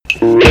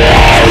He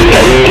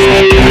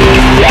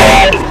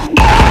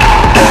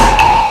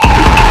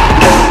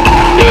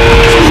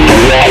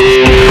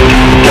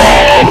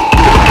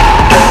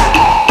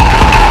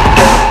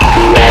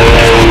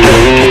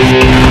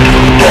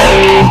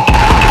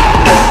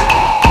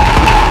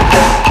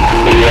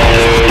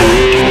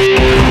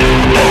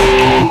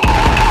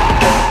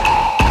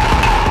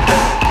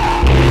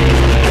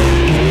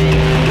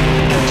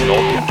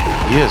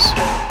is,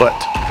 but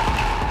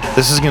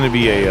this is going to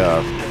be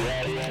a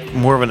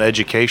more of an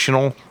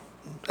educational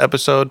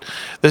episode.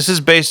 This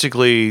is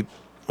basically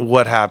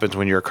what happens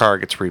when your car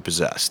gets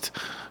repossessed,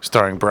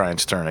 starring Brian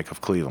Sternick of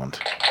Cleveland.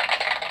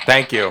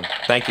 Thank you,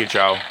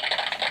 Joe.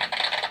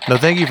 No,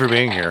 thank you for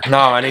being here.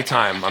 No,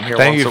 anytime. I'm here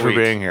Thank once you a for week.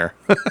 being here.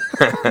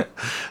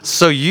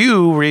 So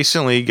you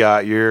recently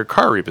got your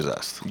car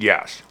repossessed.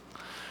 Yes.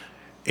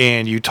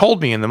 And you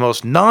told me in the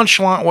most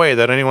nonchalant way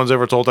that anyone's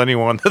ever told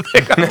anyone that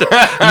they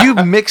got you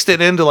mixed it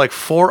into like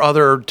 4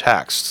 other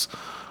texts.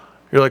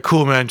 You're like,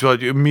 cool, man.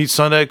 You meet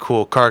Sunday?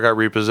 Cool. Car got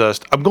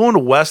repossessed. I'm going to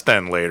West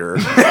End later.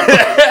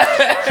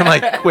 I'm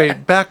like,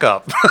 wait, back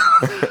up.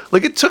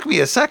 Like, it took me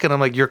a second. I'm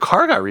like, your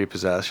car got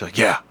repossessed? You're like,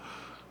 yeah. I'm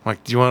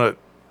like, do you want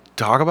to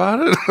talk about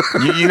it?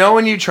 you know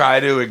when you try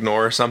to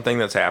ignore something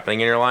that's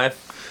happening in your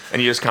life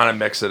and you just kind of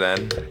mix it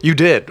in? You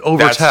did,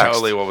 over That's text.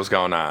 totally what was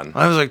going on.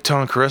 I was like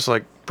telling Carissa,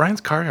 like,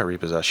 Brian's car got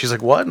repossessed. She's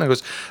like, what? And I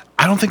goes,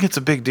 I don't think it's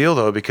a big deal,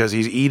 though, because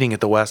he's eating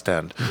at the West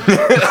End.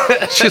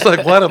 She's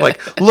like, what? I'm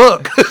like,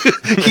 look,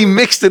 he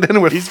mixed it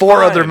in with He's 4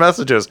 fine. other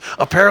messages.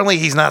 Apparently,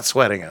 he's not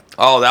sweating it.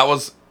 Oh,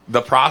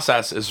 the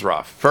process is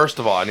rough. First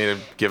of all, I need to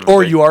give.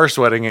 Or you are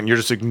sweating it and you're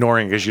just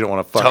ignoring it because you don't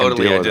want to fucking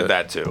totally. deal I with did it.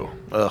 that too.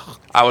 Ugh.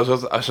 I was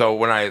with,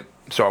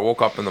 so I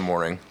woke up in the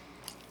morning.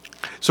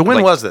 So when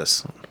Like- was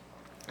this?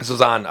 This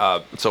was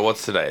on. So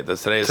what's today? Today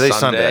is Today's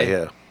Sunday. Sunday,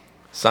 yeah.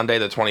 Sunday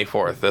the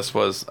 24th. This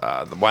was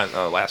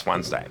last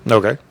Wednesday.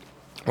 Okay.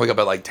 Wake up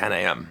at like 10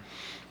 a.m.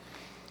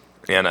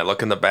 And I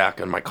look in the back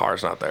and my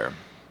car's not there.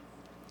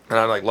 And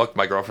I like look,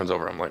 my girlfriend's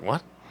over. I'm like,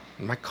 what?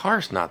 My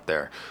car's not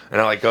there. And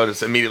I like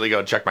immediately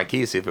go check my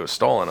keys, see if it was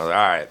stolen. I was like,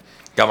 all right,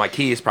 got my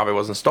keys, probably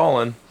wasn't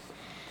stolen.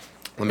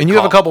 And you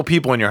have a couple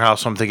people in your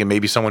house, so I'm thinking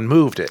maybe someone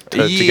moved it to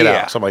get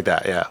Yeah. out, something like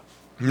that, yeah.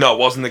 No, it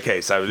wasn't the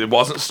case. It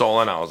wasn't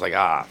stolen. I was like,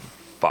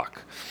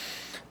 fuck.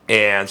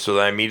 And so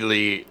then I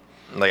immediately,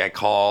 like, I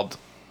called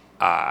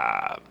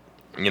my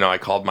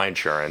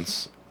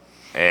insurance,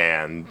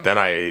 and then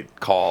I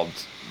called,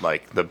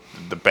 like, the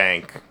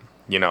bank.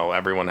 You know,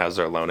 everyone has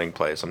their loaning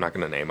place. I'm not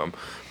going to name them.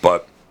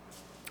 But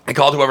I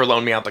called whoever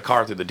loaned me out the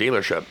car through the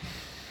dealership,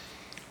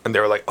 and they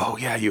were like, oh,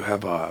 yeah, you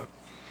have,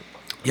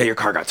 your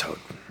car got towed.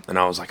 And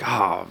I was like,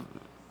 I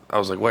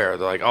was like, where?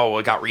 They're like, oh,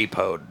 it got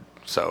repoed.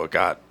 So it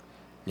got,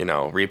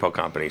 repo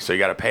company. So you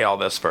got to pay all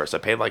this first. I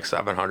paid like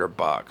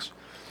 $700.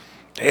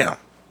 Damn.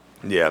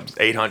 Yeah,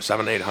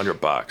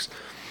 $800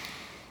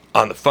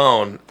 on the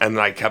phone, and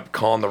then I kept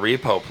calling the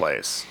repo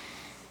place.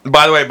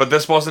 By the way, but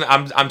this wasn't.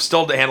 I'm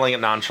still handling it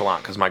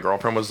nonchalant because my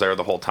girlfriend was there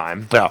the whole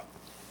time. Yeah.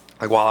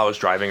 Like while I was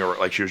driving, or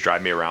like she was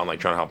driving me around, like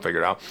trying to help figure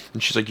it out.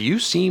 And she's like, "You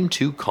seem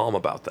too calm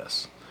about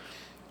this."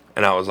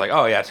 And I was like,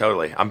 "Oh yeah,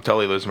 totally. I'm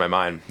totally losing my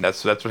mind.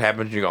 That's what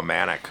happens when you go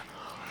manic."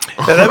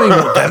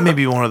 That may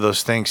be one of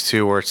those things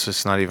too, where it's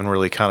just not even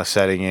really kind of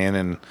setting in,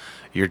 and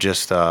you're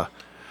just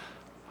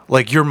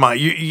like your mind,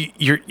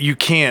 you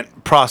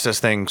can't process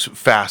things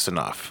fast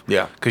enough.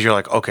 Yeah. Because you're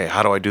like, okay,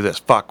 how do I do this?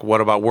 Fuck, what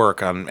about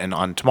work on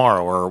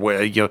tomorrow?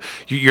 Or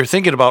you're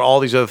thinking about all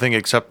these other things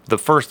except the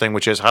first thing,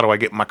 which is how do I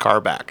get my car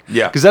back?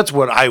 Yeah. Because that's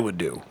what I would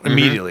do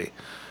immediately.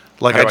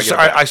 Like How do I get it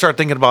back? I start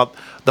thinking about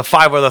the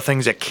 5 other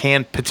things that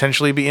can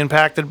potentially be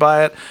impacted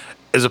by it,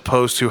 as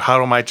opposed to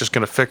how am I just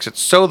going to fix it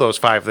so those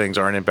 5 things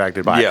aren't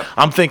impacted by Yeah. it.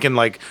 I'm thinking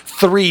like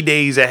 3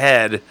 days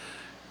ahead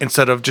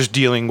instead of just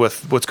dealing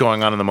with what's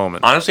going on in the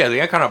moment. Honestly, I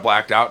think I kind of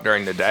blacked out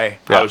during the day.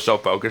 Yeah. I was so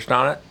focused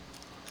on it.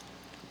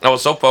 I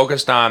was so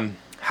focused on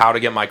how to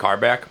get my car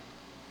back.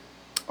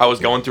 I was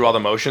going through all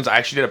the motions. I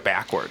actually did it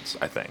backwards,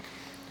 I think.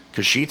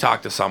 Because she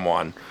talked to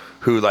someone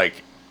who got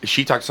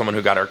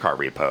her car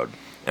repoed.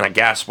 And I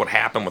guess what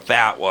happened with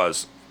that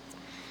was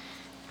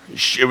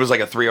it was like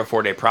a 3 or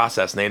 4 day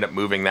process, and they ended up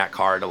moving that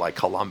car to like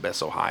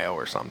Columbus, Ohio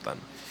or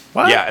something.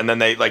 What? Yeah, and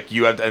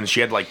then she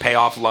had to like pay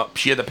off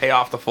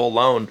the full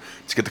loan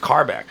to get the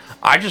car back.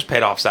 I just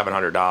paid off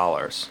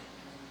 $700.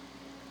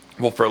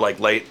 Well, for like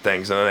late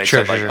things, and then they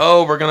said sure.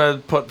 oh, we're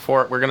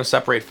gonna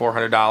separate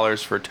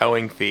 $400 for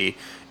towing fee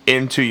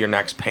into your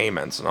next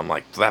payments, and I'm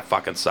like, that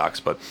fucking sucks.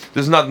 But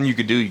there's nothing you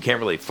could do. You can't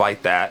really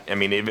fight that. I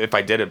mean, if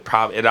I did,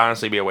 it'd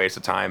honestly be a waste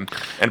of time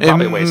and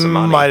probably a waste of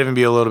money. Might even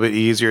be a little bit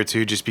easier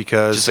too, just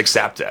because Just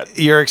accept it.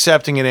 you're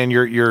accepting it, and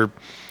you're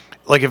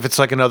like, if it's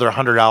like another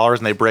 $100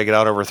 and they break it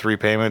out over 3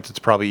 payments, it's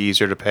probably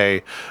easier to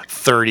pay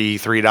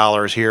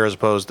 $33 here as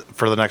opposed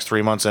for the next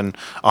 3 months and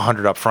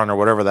 $100 up front or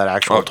whatever that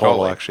actual total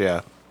totally. actually.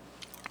 Yeah.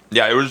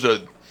 Yeah, it was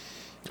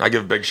I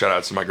give big shout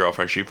outs to my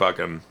girlfriend.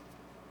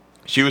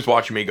 She was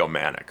watching me go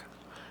manic.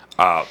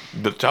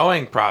 The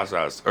towing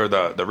process, or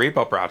the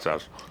repo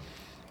process,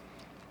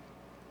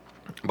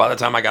 by the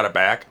time I got it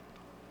back,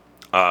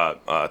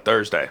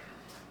 Thursday,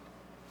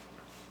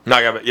 No,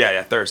 I got it.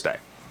 Yeah, Thursday.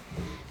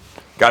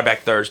 Got it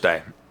back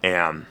Thursday,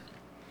 and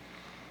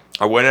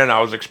I went in. I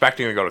was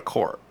expecting to go to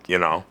court. You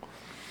know,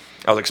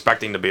 I was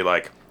expecting to be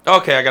like,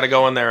 okay, I got to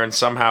go in there and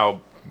somehow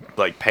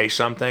like pay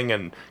something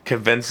and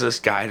convince this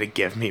guy to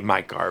give me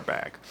my car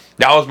back.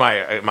 That was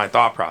my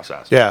thought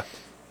process. Yeah.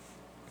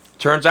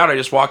 Turns out I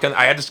just walk in.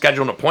 I had to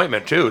schedule an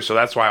appointment too, so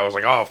that's why I was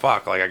like, oh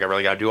fuck, like I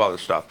really got to do all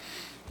this stuff.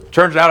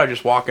 Turns out I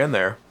just walk in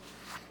there,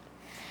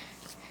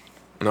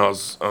 and I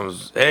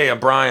was, hey, I'm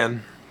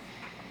Brian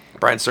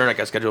Cernick.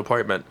 I scheduled an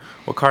appointment.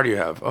 What car do you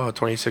have? Oh,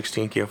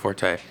 2016 Kia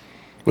Forte.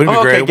 Wouldn't it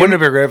Oh, be okay, great? Wouldn't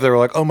it be great if they were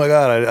like, "Oh my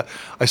god,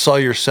 I saw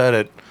your set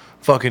at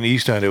fucking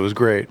East End. It was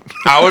great."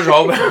 I was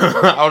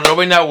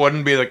hoping that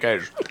wouldn't be the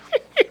case.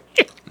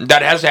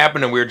 That has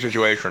happened in weird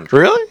situations.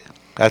 Really?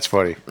 That's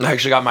funny. I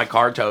actually got my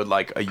car towed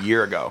like a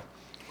year ago.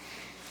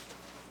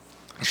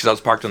 Because I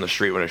was parked on the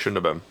street when I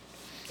shouldn't have been.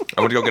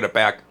 I went to go get it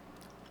back.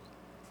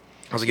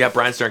 I was like, yeah,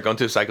 Brian Stern going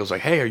through the cycle. Was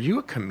like, hey, are you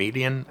a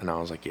comedian? And I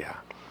was like, yeah.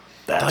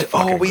 That's Like,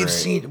 fucking we've great.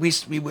 seen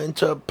we went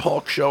to a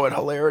Polk show at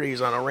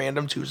Hilarities on a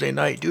random Tuesday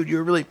night. Dude, you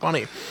were really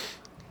funny.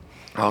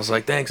 I was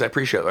like, thanks, I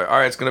appreciate it. Like, all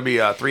right, it's gonna be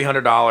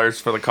 $300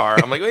 for the car.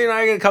 I'm like, well, you're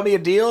not gonna cut me a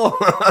deal?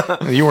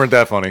 You weren't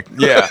that funny.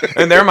 Yeah.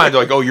 In their mind,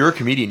 they're like, oh, you're a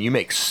comedian, you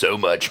make so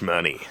much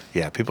money.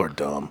 Yeah, people are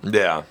dumb.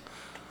 Yeah.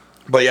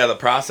 But yeah, the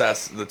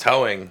process, the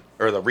towing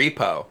or the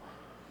repo.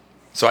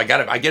 So I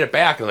get it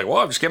back. I'm like, well,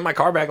 I'm just getting my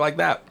car back like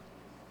that.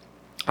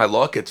 I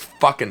look, it's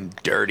fucking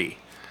dirty.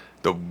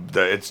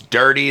 It's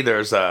dirty.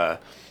 There's a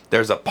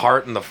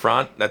part in the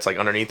front that's like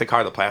underneath the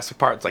car, the plastic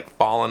part. It's like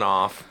falling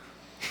off,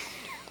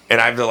 and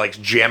I have to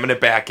like jamming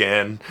it back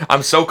in.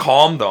 I'm so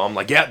calm though. I'm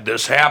like, yeah,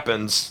 this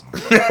happens.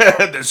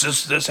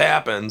 this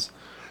happens.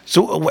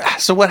 So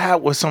what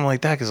happened with something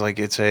like that? Because like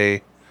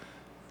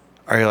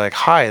are you like,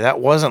 hi, that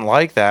wasn't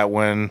like that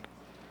when?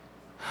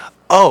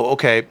 Oh,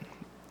 okay.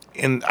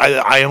 And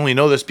I only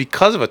know this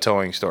because of a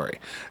towing story.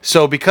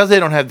 So because they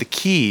don't have the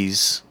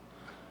keys,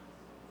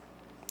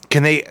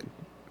 can they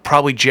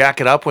probably jack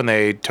it up when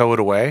they tow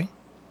it away?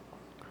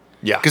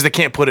 Yeah. Because they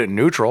can't put it in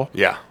neutral.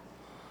 Yeah.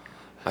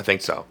 I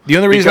think so. The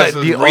only reason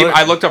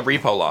I looked up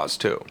repo laws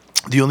too.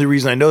 The only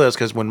reason I know that is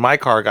because when my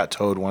car got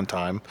towed one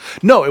time,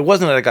 no, it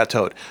wasn't that it got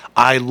towed.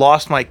 I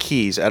lost my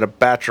keys at a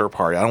bachelor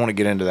party. I don't want to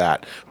get into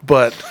that,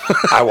 but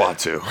I want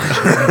to.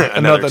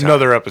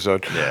 another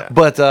episode. Yeah.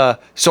 But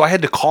so I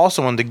had to call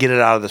someone to get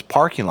it out of this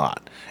parking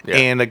lot. Yeah.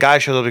 And the guy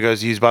shows up and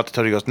goes, he's about to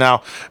tow it. He goes,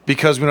 now,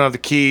 because we don't have the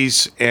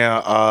keys,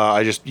 and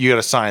you got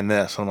to sign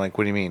this. I'm like,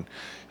 what do you mean?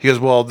 He goes,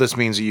 well, this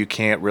means that you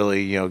can't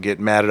really, get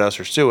mad at us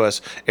or sue us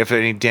if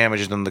any damage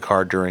is done to the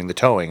car during the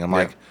towing. I'm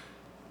like,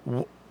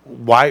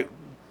 why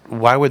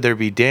would there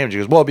be damage? He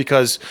goes, well,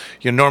 because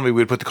normally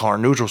we'd put the car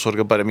in neutral,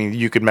 but I mean,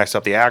 you could mess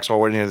up the axle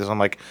or any of this. I'm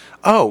like,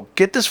 oh,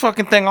 get this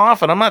fucking thing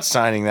off, and I'm not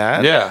signing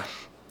that. Yeah.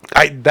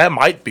 That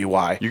might be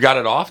why. You got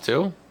it off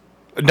too?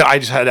 No, I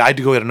had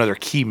to go get another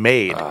key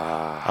made.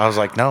 I was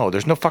like, no,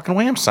 there's no fucking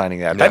way I'm signing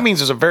that. Yeah. That means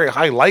there's a very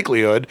high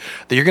likelihood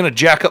that you're gonna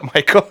jack up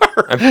my car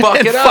And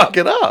fuck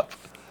it up.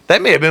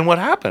 That may have been what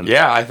happened.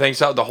 Yeah, I think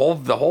so. The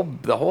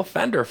whole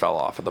fender fell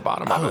off at the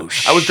bottom of Oh,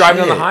 it. I was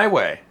driving on the shit.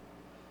 highway.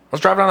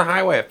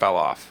 It fell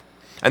off.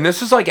 And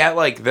this is at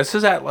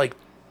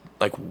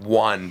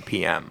 1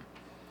 p.m.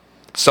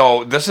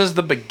 So this is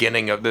the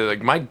beginning of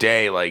my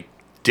day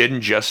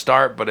didn't just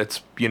start, but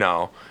it's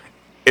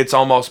it's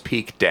almost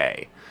peak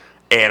day.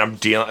 And I'm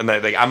dealing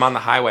I'm on the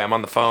highway, I'm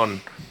on the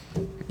phone,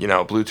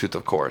 Bluetooth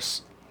of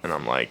course. And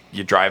I'm like,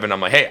 you driving?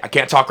 I'm like, hey, I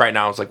can't talk right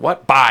now. I was like,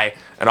 what? Bye.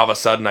 And all of a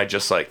sudden I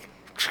just I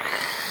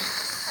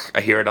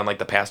hear it on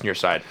the passenger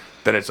side.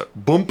 Then it's a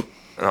boom.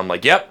 And I'm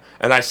like, yep.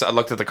 And I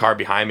looked at the car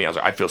behind me. I was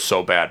like, I feel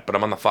so bad, but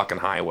I'm on the fucking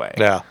highway.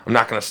 Yeah. I'm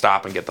not going to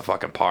stop and get the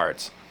fucking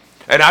parts.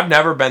 And I've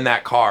never been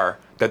that car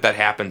that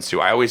happens to.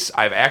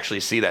 I've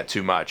actually see that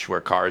too much where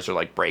cars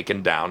are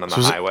breaking down on the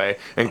highway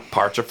and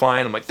parts are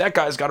flying. I'm like, that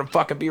guy's got to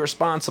fucking be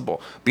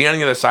responsible. Being on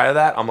the other side of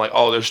that, I'm like,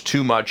 oh, there's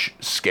too much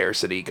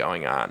scarcity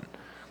going on.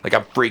 I'm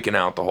freaking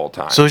out the whole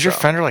time. So is your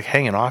fender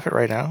hanging off it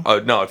right now? Oh,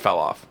 no, it fell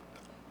off.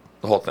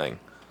 The whole thing.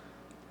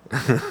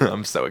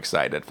 I'm so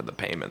excited for the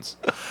payments.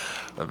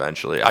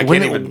 Eventually.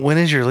 When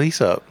is your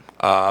lease up?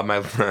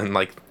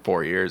 In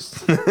 4 years.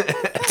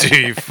 Dude,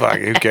 you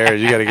fucking, who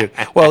cares? You gotta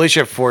get. Well, at least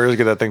you have 4 years to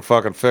get that thing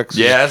fucking fixed.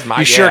 Yeah, that's my.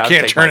 You sure I'll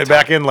can't take turn my it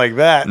back time. in like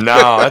that.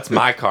 No, that's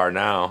my car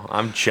now.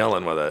 I'm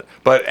chilling with it.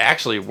 But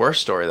actually,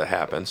 worst story that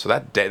happened. So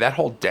that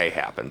whole day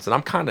happens, and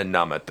I'm kind of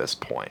numb at this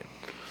point.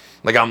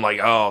 I'm like,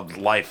 oh,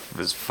 life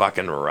is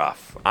fucking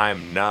rough.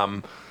 I'm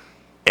numb,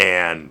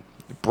 and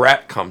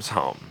Brett comes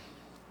home.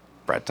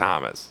 Brett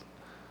Thomas.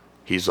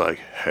 He's like,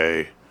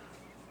 hey.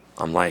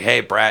 I'm like,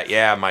 hey, Brett.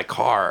 Yeah, my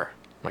car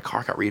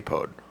got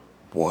repoed.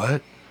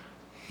 What?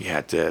 Yeah,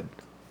 it did.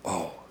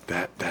 Oh,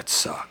 that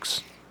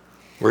sucks.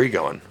 Where are you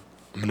going?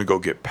 I'm gonna go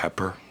get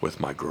pepper with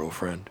my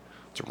girlfriend.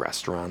 It's a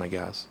restaurant, I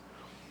guess.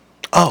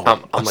 Oh,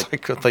 I'm like,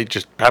 they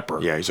just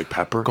pepper. yeah, he's like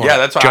pepper. Going Yeah,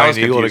 that's why I was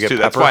Giant Eagle to confused get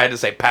too. That's pepper? why I had to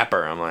say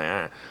pepper. I'm like,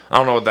 I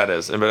don't know what that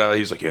is. But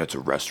he's like, yeah, it's a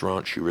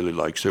restaurant. She really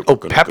likes it. Oh, We're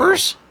gonna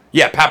peppers? go."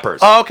 Yeah, peppers.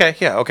 Oh, okay.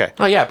 Yeah, okay.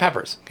 Oh yeah,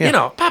 peppers.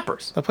 Yeah.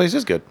 Peppers. That place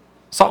is good.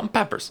 Salt and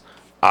peppers.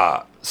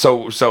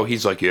 So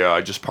he's like, yeah,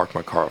 I just parked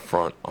my car up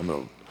front. I'm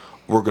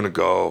gonna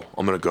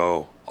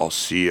go. I'll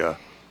see ya.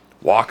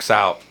 Walks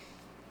out.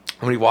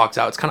 When he walks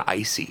out, it's kind of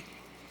icy.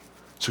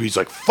 So he's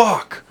like,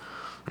 fuck.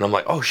 And I'm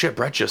like, oh shit,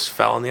 Brett just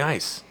fell on the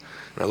ice.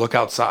 And I look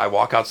outside. I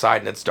walk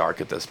outside, and it's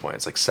dark at this point.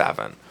 It's like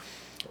 7. And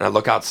I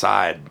look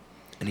outside,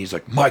 and he's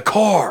like, my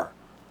car.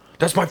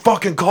 That's my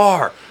fucking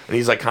car. And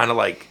he's like, kind of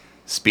like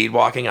speed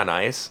walking on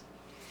ice.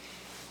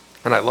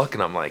 And I look,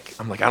 and I'm like,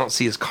 I don't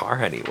see his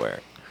car anywhere.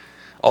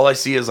 All I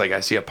see is like, I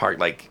see a park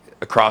like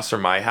across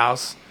from my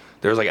house.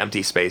 There's like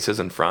empty spaces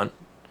in front,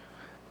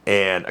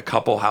 and a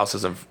couple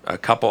houses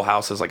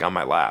like on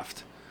my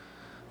left,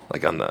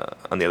 like on the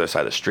other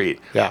side of the street.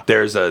 Yeah.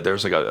 There's like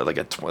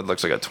it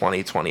looks like a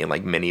 2020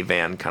 like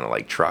minivan kind of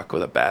like truck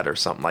with a bed or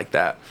something like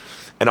that,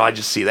 and I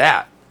just see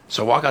that.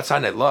 So I walk outside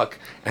and I look,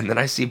 and then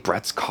I see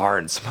Brett's car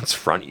in someone's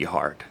front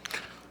yard.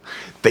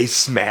 They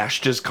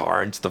smashed his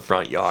car into the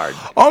front yard.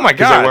 Oh my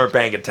Because God. they weren't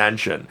paying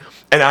attention.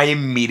 And I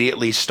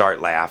immediately start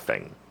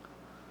laughing.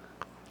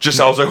 I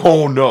was like,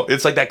 oh no.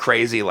 It's like that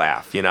crazy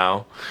laugh, you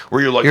know?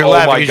 Where you're like, You're oh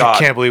laughing my because God.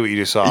 you can't believe what you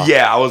just saw.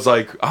 Yeah, I was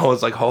like,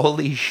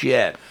 holy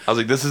shit. I was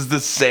like, this is the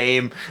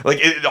same.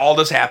 Like, all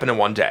this happened in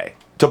one day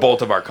to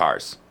both of our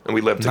cars. And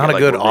we lived Not together.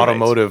 a good we're roommates.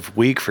 automotive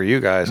week for you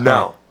guys. huh?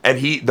 No. And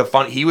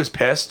he was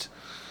pissed.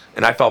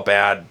 And I felt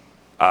bad.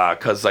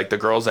 Because, like, the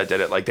girls that did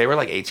it, like, they were,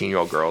 like,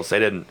 18-year-old girls. They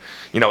didn't,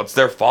 it's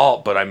their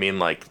fault, but, I mean,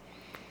 like,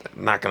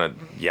 I'm not going to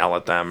yell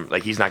at them.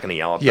 Like, he's not going to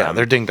yell at them. Yeah,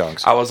 they're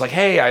ding-dongs. I was like,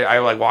 hey, I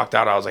like, walked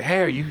out. I was like,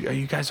 hey, are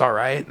you guys all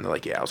right? And they're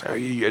like, yeah. I was like, are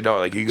you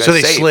guys So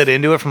they safe? slid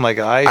into it from, like,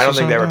 ice I or don't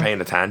think they were something?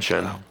 paying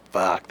attention. Oh,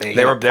 fuck.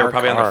 They were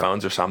probably on their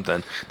phones or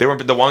something. They were,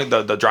 the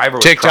driver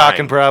was TikToking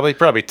crying. probably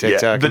Yeah,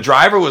 TikToking. the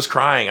driver was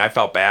crying. I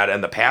felt bad.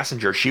 And the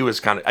passenger, she was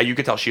kind of, you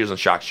could tell she was in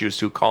shock. She was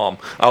too calm.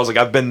 I was like,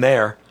 I've been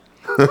there.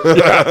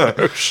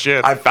 Oh,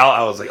 shit. I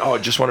was like, oh,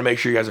 just want to make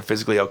sure you guys are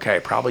physically okay.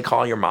 Probably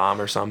call your mom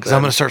or something. Because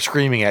I'm going to start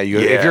screaming at you.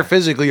 Yeah. If you're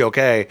physically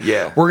okay,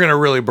 Yeah. we're going to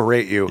really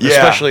berate you. Yeah.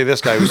 Especially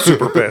this guy who's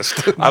super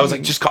pissed. I was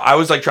like, I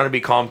was like trying to be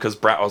calm because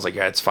Brett, I was like,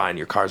 yeah, it's fine.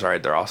 Your car's all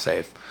right. They're all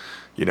safe.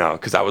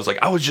 Because I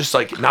was just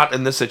like, not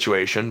in this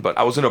situation, but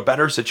I was in a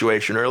better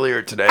situation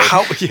earlier today.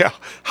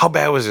 How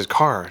bad was his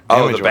car?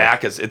 Oh, the damage-wise?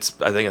 back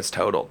I think it's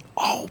totaled.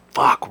 Oh,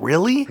 fuck.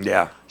 Really?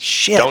 Yeah.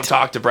 Shit. Don't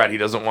talk to Brett. He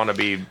doesn't want to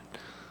be.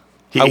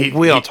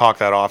 We don't talk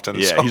that often.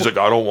 Yeah, so. he's like,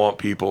 I don't want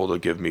people to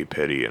give me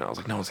pity. And I was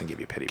like, no one's going to give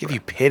you pity. Give Brett. you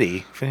pity.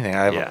 If anything,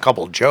 I have Yeah. a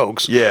couple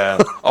jokes. Yeah.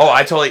 Oh,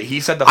 he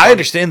said the I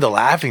understand the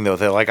laughing though.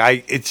 Like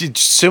it's a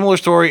similar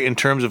story in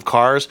terms of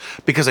cars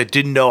because I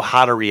didn't know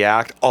how to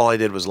react. All I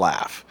did was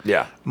laugh.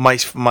 Yeah. My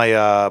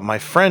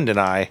friend and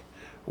I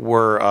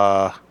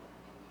were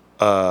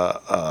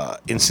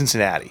in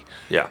Cincinnati.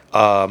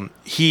 Yeah.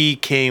 He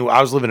came.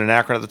 I was living in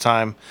Akron at the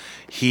time.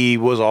 He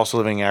was also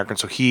living in Akron.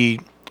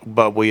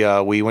 But we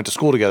went to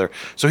school together.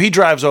 So he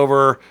drives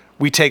over.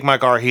 We take my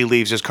car. He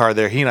leaves his car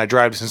there. He and I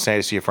drive to Cincinnati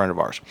to see a friend of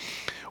ours.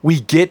 We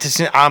get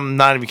to. I'm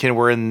not even kidding.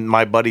 We're in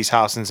my buddy's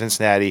house in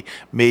Cincinnati.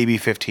 Maybe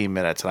 15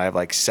 minutes, and I have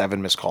like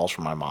 7 missed calls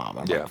from my mom.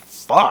 I'm like,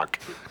 fuck.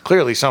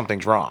 Clearly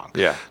something's wrong.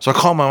 Yeah. So I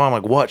call my mom.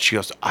 Like, what? She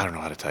goes, I don't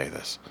know how to tell you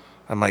this.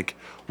 I'm like,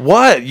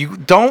 what? You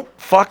don't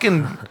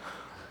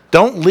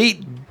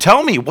lead.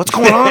 Tell me what's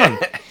going on.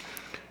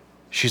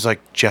 She's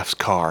like, Jeff's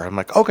car. I'm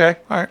like, okay,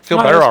 all right. Feel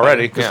better that's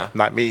already. better. Yeah.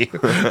 Not me.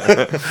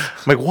 I'm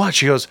like, what?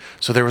 She goes,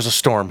 so there was a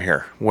storm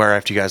here where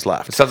after you guys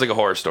left. It sounds like a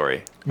horror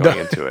story going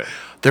into it.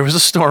 There was a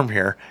storm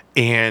here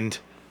and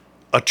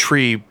a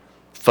tree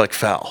like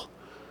fell.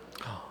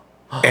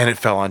 And it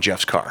fell on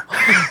Jeff's car.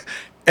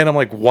 And I'm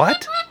like,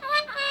 what?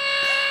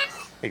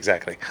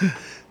 Exactly.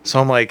 So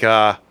I'm like,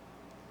 what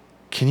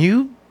do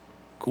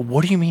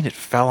you mean it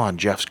fell on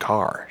Jeff's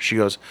car? She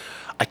goes,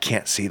 I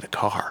can't see the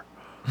car.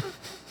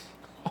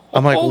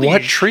 I'm like, Holy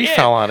what tree shit.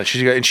 fell on it?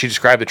 And she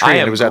described the tree, I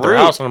and am it was at their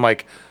Groot. house. And I'm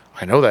like,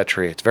 I know that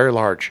tree. It's very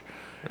large.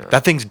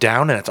 That thing's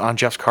down, and it's on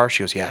Jeff's car.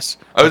 She goes, yes.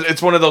 Oh,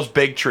 it's one of those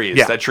big trees.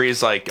 Yeah. That tree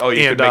is like, oh,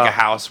 you And, could make a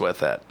house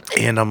with it.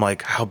 And I'm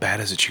like, how bad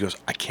is it? She goes,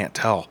 I can't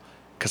tell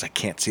because I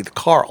can't see the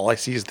car. All I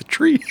see is the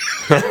tree.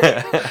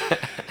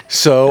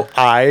 So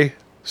I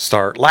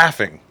start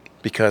laughing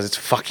because it's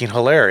fucking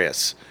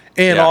hilarious.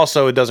 And Yeah.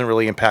 also, it doesn't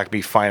really impact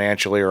me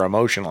financially or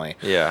emotionally.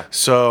 Yeah.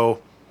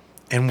 So,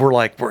 and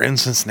we're in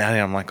Cincinnati.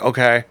 I'm like,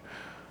 okay.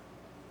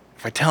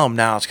 If I tell him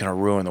now, it's going to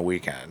ruin the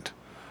weekend.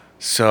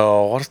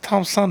 So I'll just tell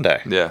him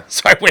Sunday. Yeah.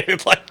 So I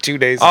waited like 2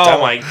 days to Oh tell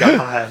my him.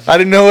 god. I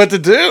didn't know what to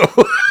do.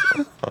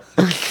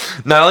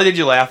 Not only did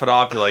you laugh it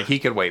off, you're like, he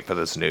could wait for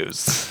this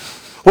news.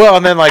 Well,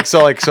 and then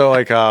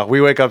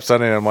we wake up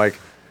Sunday and I'm like,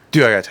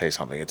 dude, I got to tell you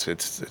something. It's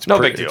No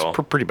pretty, big deal.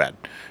 It's pretty bad.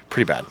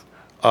 Pretty bad.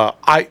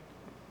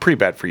 Pretty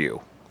bad for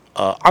you.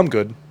 I'm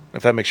good.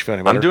 If that makes you feel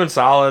any better. I'm doing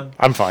solid.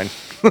 I'm fine.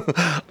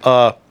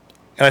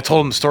 And I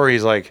told him the story.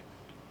 He's like,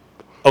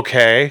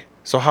 okay,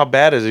 so how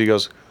bad is it? He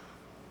goes,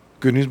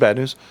 good news, bad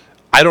news.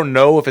 I don't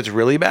know if it's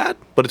really bad,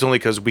 but it's only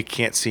because we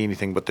can't see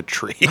anything but the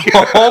tree.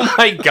 Oh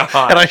my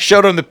god. And I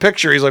showed him the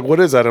picture. He's like, what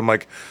is that? I'm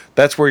like,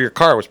 that's where your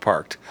car was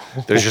parked.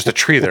 There's just a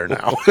tree there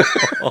now.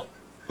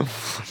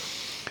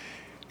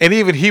 And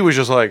even he was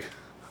just like,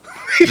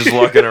 just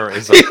looking around.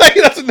 He's like,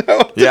 He doesn't know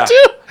what yeah,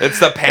 to do. it's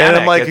the panic. And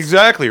I'm like, It's-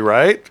 exactly,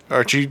 right?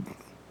 Are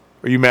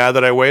you mad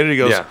that I waited? He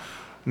goes, Yeah.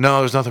 no,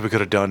 there's nothing we could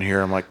have done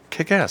here. I'm like,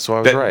 kick ass. So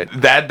I was right.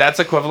 That's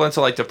equivalent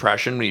to like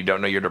depression when you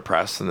don't know you're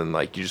depressed and then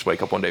like you just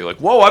wake up one day you're like,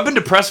 whoa, I've been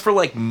depressed for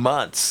like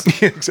months.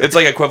 Exactly. It's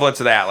like equivalent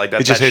to that. Like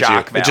that's It just that hits you.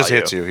 shock value. It just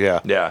hits you, yeah.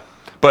 Yeah.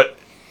 But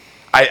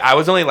I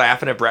was only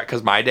laughing at Brett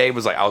because my day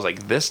was like, I was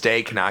like, this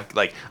day cannot,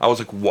 like, I was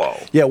like, whoa.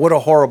 Yeah, what a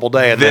horrible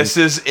day. And This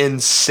is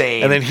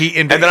insane. and then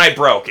and then I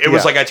broke. It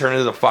was Yeah. like I turned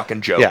into the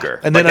fucking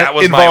Joker. And then like, that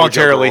was my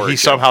involuntarily Joker he origin.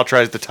 somehow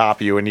tries to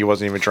top you and he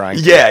wasn't even trying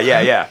to.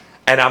 Yeah.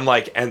 And I'm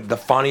like, and the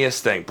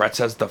funniest thing, Brett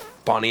says the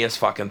funniest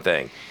fucking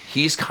thing.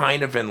 He's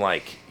kind of in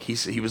like,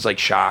 he was like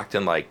shocked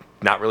and like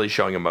not really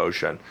showing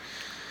emotion.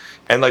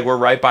 And like we're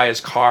right by his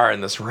car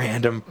in this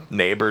random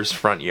neighbor's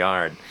front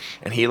yard,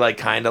 and he like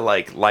kind of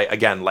like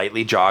again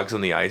lightly jogs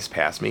on the ice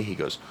past me. He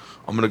goes,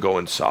 "I'm gonna go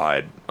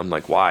inside." I'm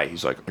like, "Why?"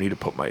 He's like, "I need to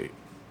put my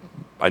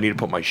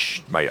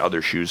my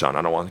other shoes on.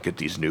 I don't want to get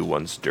these new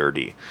ones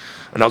dirty."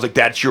 And I was like,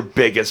 "That's your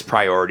biggest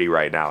priority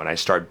right now." And I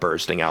start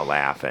bursting out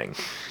laughing,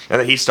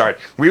 and then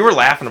we were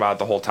laughing about it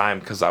the whole time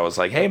because I was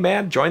like, "Hey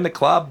man, join the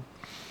club."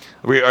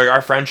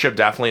 Our friendship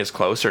definitely is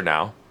closer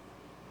now.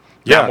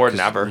 Yeah, more than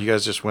 'cause ever. You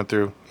guys just went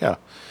through. Yeah,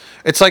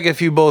 it's like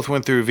if you both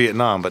went through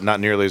Vietnam, but not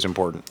nearly as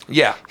important.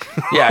 Yeah,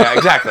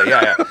 exactly.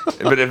 Yeah.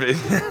 But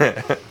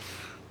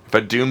if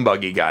a doom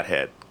buggy got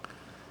hit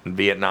in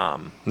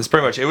Vietnam, it's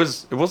pretty much it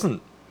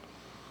wasn't.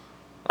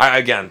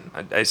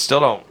 I still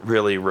don't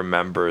really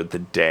remember the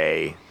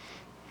day.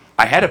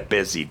 I had a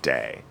busy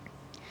day,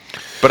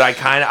 but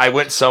I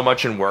went so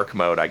much in work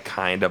mode. I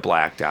kind of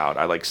blacked out.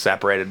 I like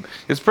separated.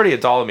 It's pretty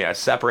adult of me. I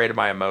separated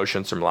my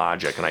emotions from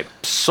logic, and I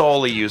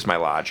solely used my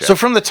logic. So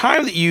from the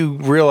time that you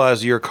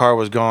realized your car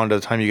was gone to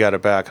the time you got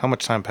it back, how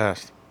much time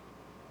passed?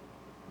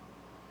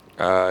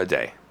 A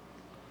day.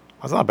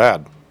 That's not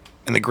bad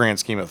in the grand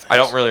scheme of things. I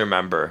don't really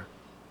remember.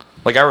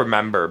 Like I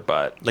remember,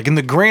 but Like in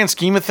the grand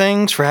scheme of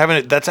things, for having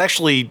it, that's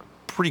actually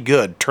pretty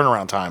good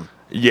turnaround time.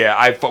 yeah,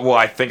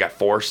 I think I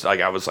forced.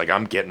 Like I was like,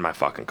 I'm getting my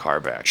fucking car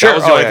back. Sure. That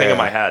was the Oh, only yeah, thing in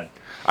yeah. my head.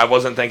 I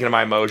wasn't thinking of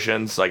my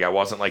emotions. Like I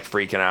wasn't like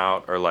freaking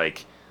out or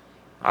like.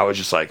 I was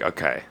just like,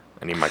 okay,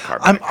 I need my car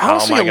back. I'm How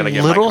honestly am I gonna a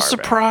get my little car back?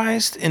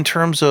 surprised in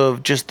terms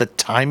of just the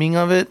timing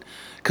of it,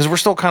 because we're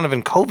still kind of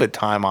in COVID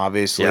time,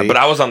 obviously. Yeah, but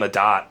I was on the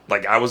dot.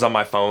 Like I was on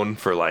my phone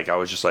for like I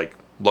was just like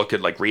look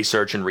at like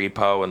research and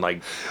repo and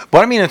like But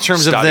I mean, in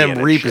terms of Studying them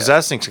and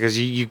repossessing, because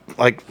you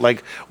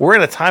like we're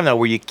in a time now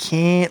where you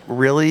can't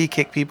really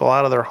kick people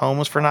out of their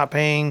homes for not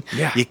paying.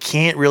 Yeah. You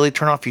can't really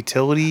turn off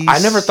utilities. I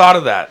never thought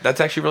of that.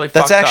 That's actually really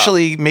That's fucked up.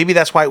 actually maybe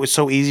that's why it was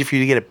so easy for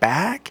you to get it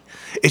back.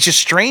 It's just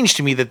strange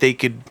to me that they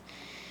could,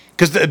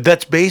 because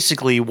that's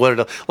basically what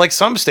it. Like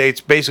some states,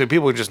 basically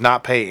people would just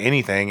not pay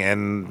anything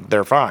and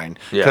they're fine.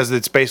 Yeah. Because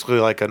it's basically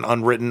like an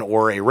unwritten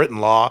or a written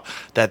law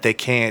that they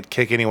can't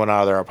kick anyone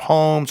out of their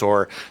homes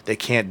or they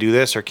can't do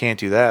this or can't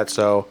do that.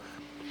 So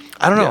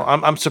I don't know. Yeah.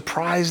 I'm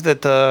surprised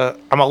that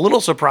I'm a little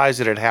surprised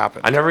that it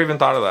happened. I never even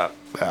thought of that.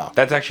 Yeah.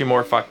 That's actually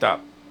more fucked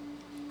up.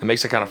 It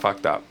makes it kind of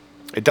fucked up.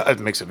 It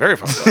makes it very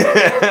fun.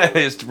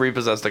 Just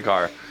repossessed a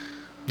car.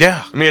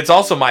 Yeah. I mean, it's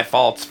also my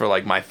faults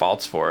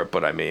for it,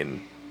 but I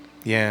mean,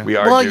 Yeah. We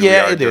are Well, due- we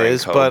yeah, are it during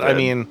is. But I COVID.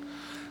 mean.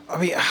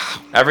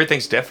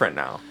 everything's different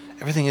now.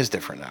 Everything is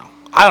different now.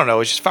 I don't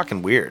know. It's just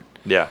fucking weird.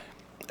 Yeah.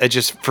 It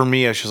just for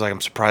me, it's just like I'm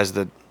surprised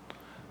that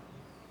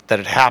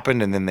it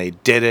happened and then they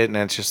did it, and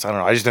it's just I don't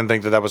know. I just didn't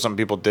think that was something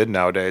people did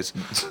nowadays.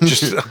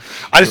 Just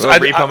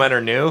Repo Men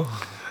are new.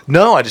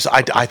 no. I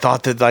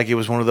thought that like it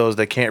was one of those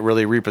that can't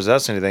really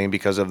repossess anything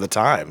because of the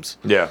times.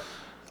 Yeah.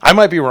 I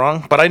might be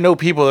wrong, but I know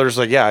people that are just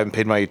like, yeah, I haven't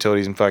paid my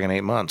utilities in fucking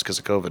 8 months because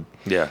of COVID.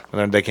 Yeah.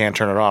 And then they can't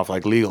turn it off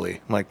like legally.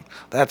 I'm like,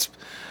 that's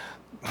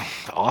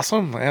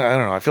awesome. I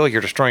don't know. I feel like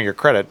you're destroying your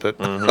credit, but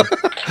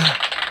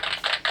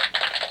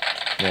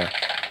yeah,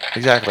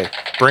 exactly.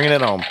 Bringing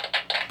it home.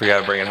 We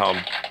gotta bring it home.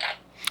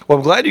 Well,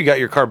 I'm glad you got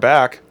your car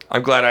back.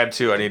 I'm glad I have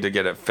too. I need to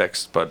get it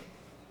fixed, but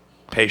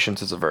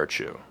patience is a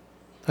virtue.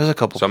 There's a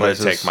couple So I'm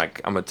places.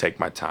 gonna take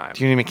my time.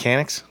 Do you need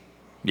mechanics?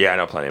 Yeah, I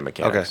know plenty of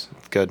Okay, mechanics.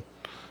 good.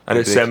 I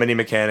know Big. so many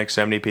mechanics,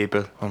 so many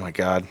people. Oh my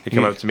God. They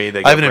come up to me,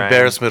 they I have go, an "Brian,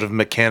 embarrassment of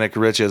mechanic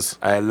riches.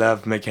 I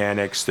love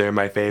mechanics. They're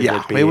my favorite Yeah,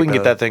 people. maybe we can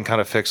get that thing kind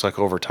of fixed like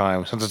over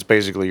time, since it's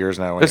basically yours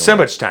now. There's so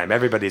anyway. much time.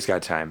 Everybody's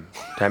got time.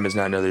 Time is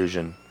not an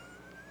illusion.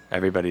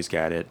 Everybody's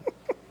got it.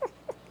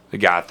 We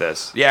got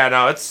this. Yeah,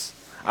 no, it's.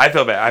 I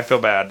feel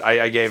bad.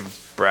 I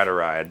gave Brad a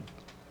ride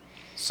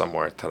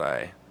somewhere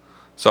today,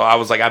 so I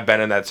was like, I've been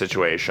in that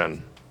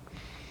situation,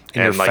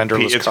 In your and like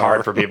fenderless it's car.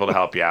 hard for people to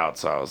help you out.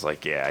 So I was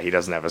like, yeah, he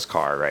doesn't have his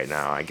car right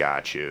now. I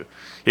got you.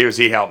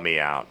 He helped me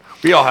out.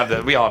 We all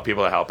have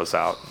people to help us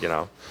out. You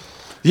know.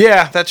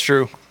 Yeah, that's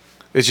true.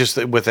 It's just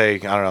that with I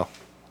don't know.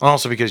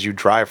 Also because you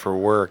drive for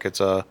work, it's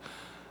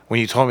when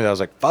you told me that, I was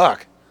like,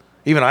 fuck.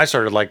 Even I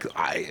started like,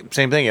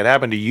 same thing. It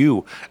happened to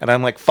you, and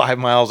I'm like 5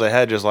 miles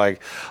ahead, just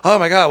like, oh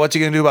my God, what's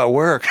he gonna do about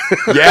work?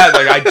 Yeah,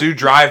 like I do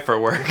drive for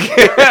work.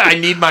 I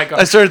need my car.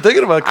 I started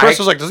thinking about it. Chris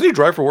was like, doesn't he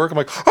drive for work? I'm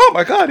like, oh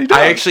my God, he does.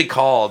 I actually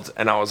called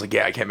and I was like,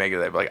 yeah, I can't make it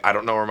there. But like, I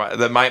don't know where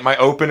my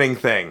opening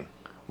thing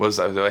was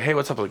they're like, hey,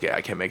 what's up? Like, yeah,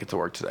 I can't make it to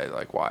work today. They're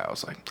like, why? I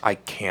was like, I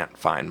can't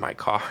find my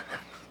car.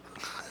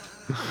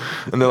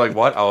 And they're like,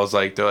 what? I was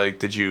like, they're like,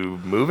 did you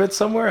move it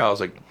somewhere? I was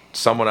like,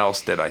 someone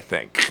else did, I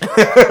think.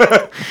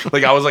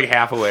 Like, I was like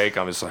half awake.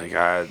 I'm just like,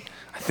 I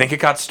think it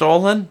got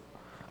stolen.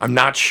 I'm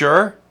not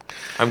sure.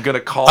 I'm gonna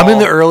call. I'm in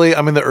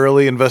the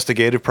early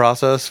investigative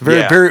process.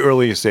 Very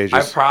early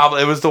stages.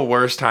 It was the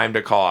worst time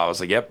to call. I was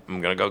like, yep,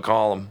 I'm gonna go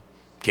call them.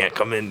 Can't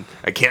come in.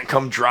 I can't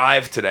come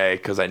drive today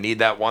because I need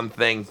that one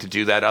thing to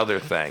do that other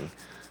thing.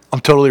 I'm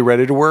totally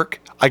ready to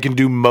work. I can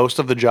do most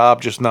of the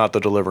job, just not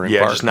the delivering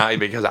part. Yeah, just not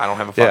because I don't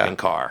have a fucking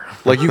car.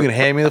 Like, you can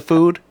hand me the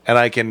food, and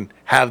I can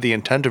have the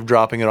intent of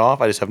dropping it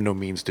off. I just have no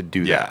means to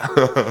do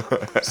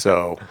that.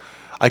 So,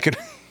 I could...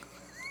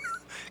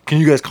 Can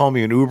you guys call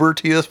me an Uber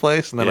to this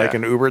place, and then I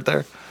can Uber it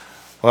there?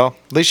 Well,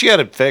 at least you got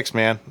it fixed,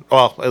 man.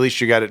 Well, at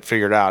least you got it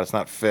figured out. It's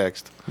not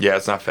fixed. Yeah,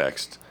 it's not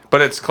fixed.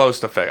 But it's close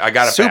to fixed. I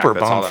got it Super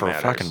back. That's all bummed that for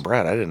matters. fucking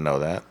Brett. I didn't know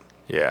that.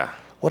 Yeah.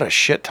 What a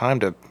shit time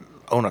to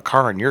own a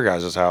car in your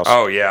guys' house.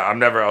 Oh, yeah.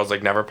 I was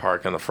like, never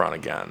park in the front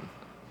again.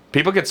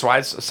 People get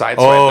sideswiped.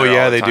 Oh, there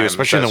yeah, all the they do, time.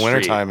 especially in the That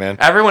wintertime, street.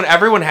 man.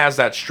 Everyone has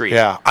that street.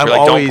 Yeah, I'm You're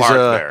like, always don't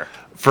park there.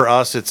 for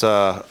us. It's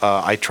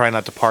I try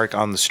not to park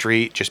on the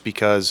street just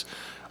because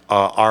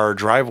our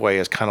driveway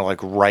is kind of like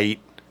right.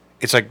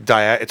 It's like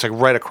it's like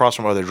right across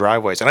from other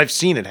driveways, and I've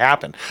seen it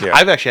happen. Yeah.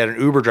 I've actually had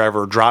an Uber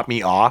driver drop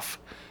me off,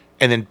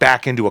 and then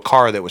back into a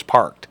car that was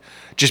parked,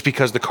 just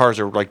because the cars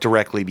are like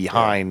directly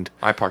behind.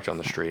 I parked on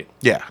the street.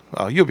 Yeah,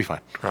 you'll be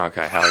fine.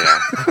 Okay, hell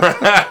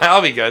yeah.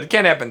 I'll be good.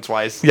 Can't happen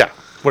twice. Yeah.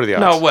 What are the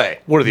odds? No way.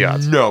 What are the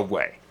odds? No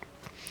way.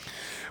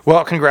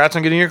 Well, congrats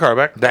on getting your car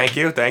back. Thank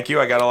you.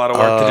 I got a lot of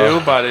work to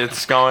do, but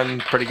it's going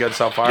pretty good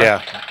so far.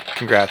 Yeah,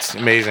 congrats.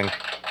 Amazing.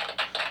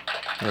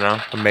 You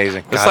know?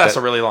 Amazing. This lasts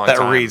a really long that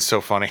time. That reads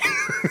so funny.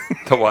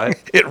 The what?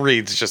 It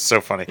reads just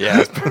so funny.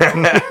 Yeah.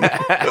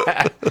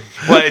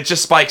 Well, it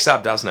just spikes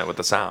up, doesn't it, with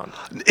the sound?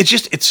 It's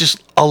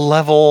just a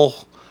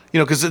level,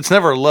 because it's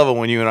never a level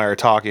when you and I are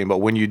talking, but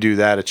when you do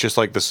that, it's just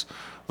like the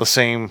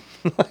same.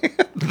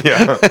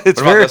 Yeah.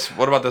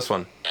 What about this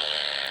one?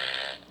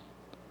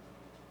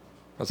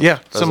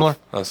 Similar.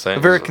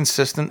 Very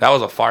consistent. That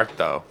was a fart,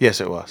 though.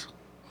 Yes, it was.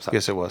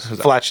 Yes, it was.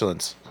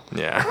 Flatulence.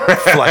 Yeah.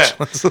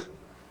 Flatulence.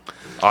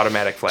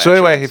 Automatic flatulence. So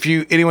anyway, if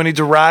anyone needs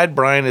a ride,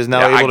 Brian is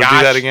now able to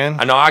do that again.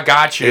 I know, I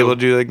got you. Able to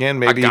do it again.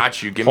 Maybe I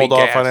got you. Give hold me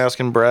off gas. on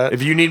asking Brett.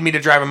 If you need me to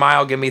drive a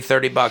mile, give me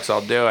 $30. I'll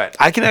do it.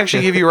 I can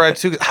actually give you a ride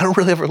too. 'Cause I don't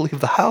really ever leave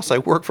the house. I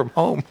work from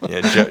home.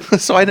 Yeah,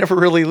 so I never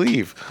really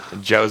leave.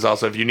 Joe's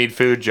also, if you need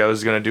food,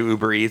 Joe's gonna do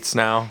Uber Eats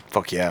now.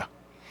 Fuck yeah.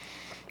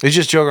 They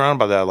just joke around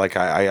about that. Like,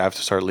 I have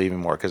to start leaving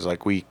more because,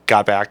 like, we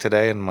got back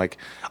today and, like,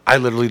 I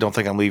literally don't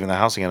think I'm leaving the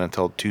house again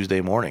until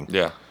Tuesday morning.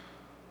 Yeah.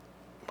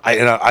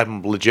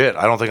 I'm legit.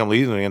 I don't think I'm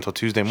leaving until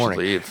Tuesday morning.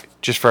 Leave.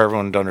 Just for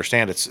everyone to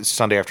understand, it's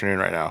Sunday afternoon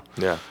right now.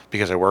 Yeah.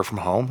 Because I work from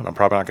home and I'm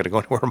probably not going to go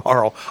anywhere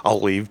tomorrow.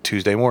 I'll leave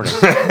Tuesday morning.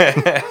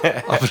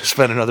 I'm going to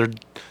spend another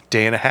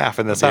day and a half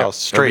in this house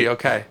straight. It'll be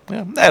okay.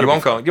 Yeah, You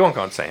won't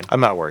go insane. I'm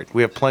not worried.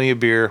 We have plenty of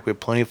beer. We have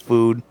plenty of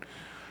food.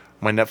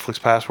 My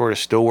Netflix password is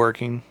still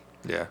working.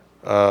 Yeah.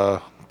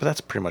 But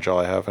that's pretty much all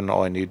I have and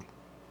all I need.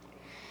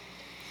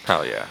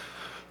 Hell yeah.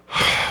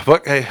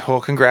 But hey,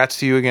 well, congrats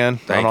to you again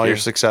on all you. your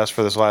success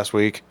for this last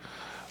week.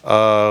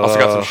 Also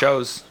got some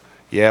shows.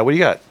 Yeah, what do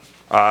you got?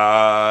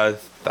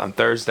 On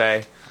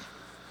Thursday,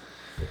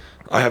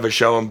 I have a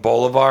show in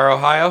Bolivar,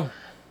 Ohio.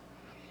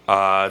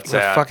 What the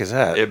fuck is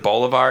that?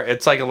 Bolivar.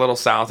 It's like a little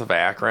south of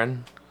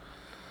Akron.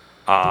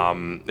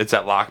 It's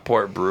at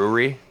Lockport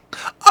Brewery.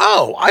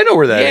 Oh, I know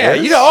where that is.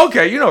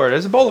 Yeah, you know where it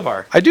is, in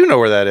Bolivar. I do know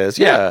where that is.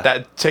 Yeah.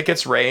 That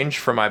tickets range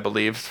from, I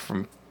believe,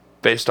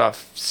 based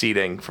off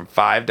seating, from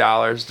 $5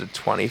 to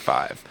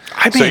 $25.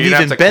 I may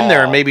have even been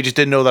there and maybe just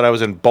didn't know that I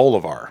was in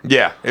Bolivar.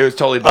 Yeah, it was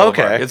totally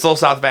Bolivar. Okay. It's a little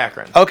south of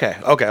Akron. Okay.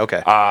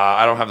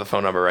 I don't have the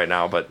phone number right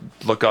now, but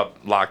look up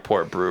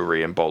Lockport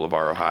Brewery in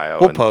Bolivar, Ohio.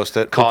 We'll post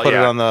it. We'll put it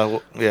on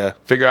the,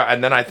 Figure out,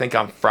 and then I think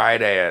on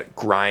Friday at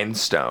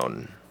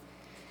Grindstone.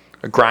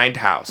 A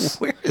Grindhouse.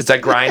 Where is it's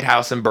at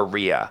Grindhouse in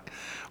Berea.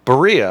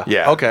 Berea?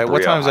 Yeah. Okay, what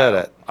Berea, time's that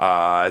Ohio. at?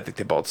 I think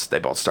they both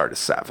start at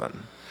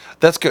 7.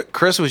 That's good.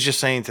 Chris was just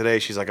saying today,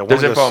 she's like,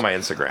 There's info on my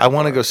Instagram. I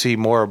want to go see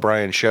more of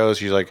Brian's shows.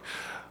 She's like,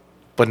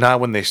 but not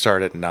when they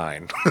start at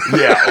 9.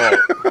 Yeah.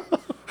 Well,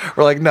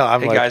 we're like, no,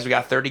 hey guys, we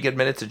got 30 good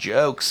minutes of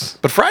jokes.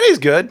 But Friday's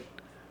good.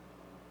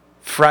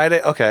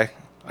 Friday, okay.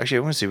 Actually,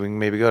 I want to see if we can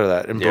maybe go to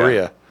that in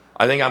Berea.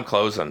 I think I'm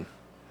closing.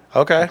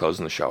 Okay. I'm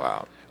closing the show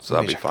out. So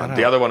that'll be check fun. that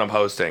The out. other one I'm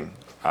hosting.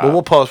 Well,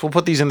 we'll post. We'll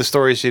put these in the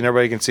stories so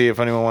everybody can see if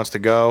anyone wants to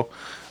go.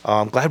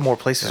 I'm glad more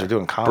places are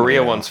doing comedy. Berea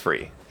now. one's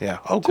free. Yeah.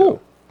 Oh,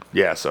 cool.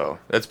 Yeah, so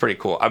that's pretty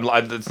cool.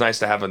 It's nice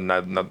to have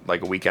a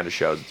weekend of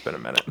shows. It's been a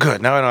minute.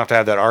 Good. Now I don't have to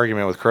have that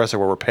argument with Carissa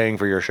where we're paying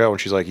for your show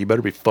and she's like, you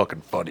better be fucking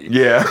funny.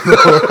 Yeah.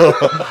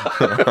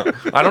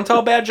 I don't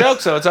tell bad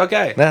jokes, so it's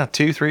okay. Yeah,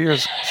 2-3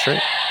 years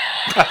straight.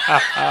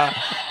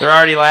 They're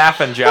already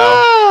laughing, Joe.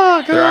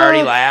 Oh, They're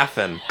already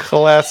laughing.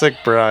 Classic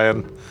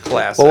Brian.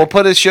 Classic. Well, we'll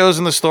put his shows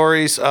in the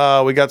stories.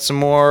 We got some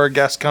more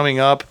guests coming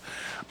up.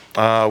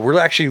 We're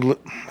actually,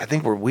 I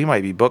think we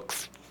might be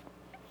booked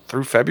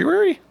through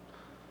February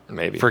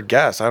Maybe. for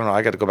guests. I don't know.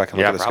 I got to go back and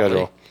look Yeah, at the probably.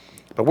 schedule.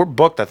 But we're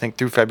booked, I think,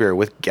 through February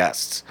with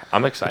guests,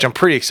 I'm which excited. I'm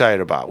pretty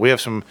excited about. We have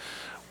some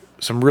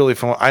really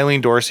fun. Eileen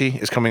Dorsey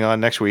is coming on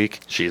next week.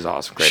 She's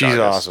awesome. Great She's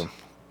artist. awesome.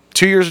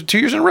 2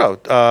 years in a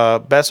row.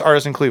 Best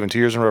artist in Cleveland, 2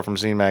 years in a row from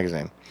Scene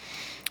Magazine.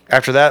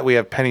 After that, we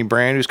have Penny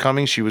Brand, who's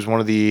coming. She was one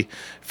of the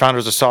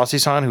founders of Saucy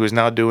Son, who is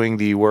now doing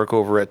the work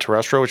over at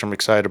Terrestrial, which I'm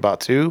excited about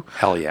too.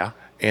 Hell yeah.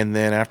 And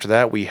then after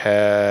that, we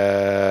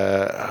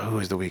have who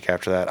is the week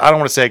after that? I don't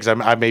want to say because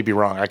I may be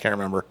wrong. I can't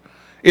remember.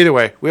 Either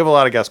way, we have a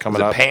lot of guests Is coming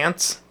it up.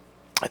 pants?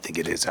 I think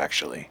it is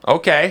actually.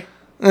 Okay.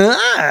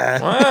 Ah.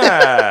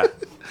 Ah.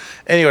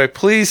 Anyway,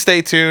 please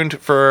stay tuned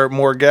for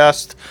more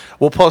guests.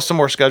 We'll post some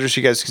more schedules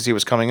so you guys can see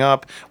what's coming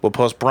up. We'll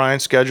post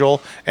Brian's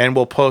schedule, and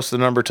we'll post the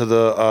number to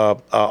the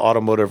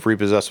automotive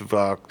repossessive,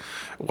 I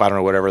don't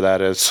know, whatever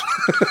that is.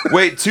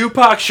 Wait,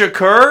 Tupac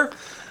Shakur?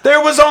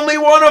 There was only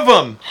one of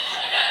them.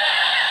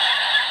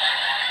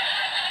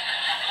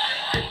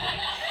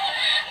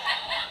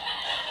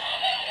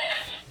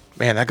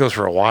 Man, that goes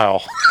for a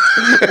while.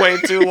 Way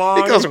too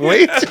long. It goes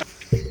way too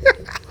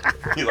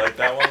You like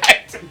that one?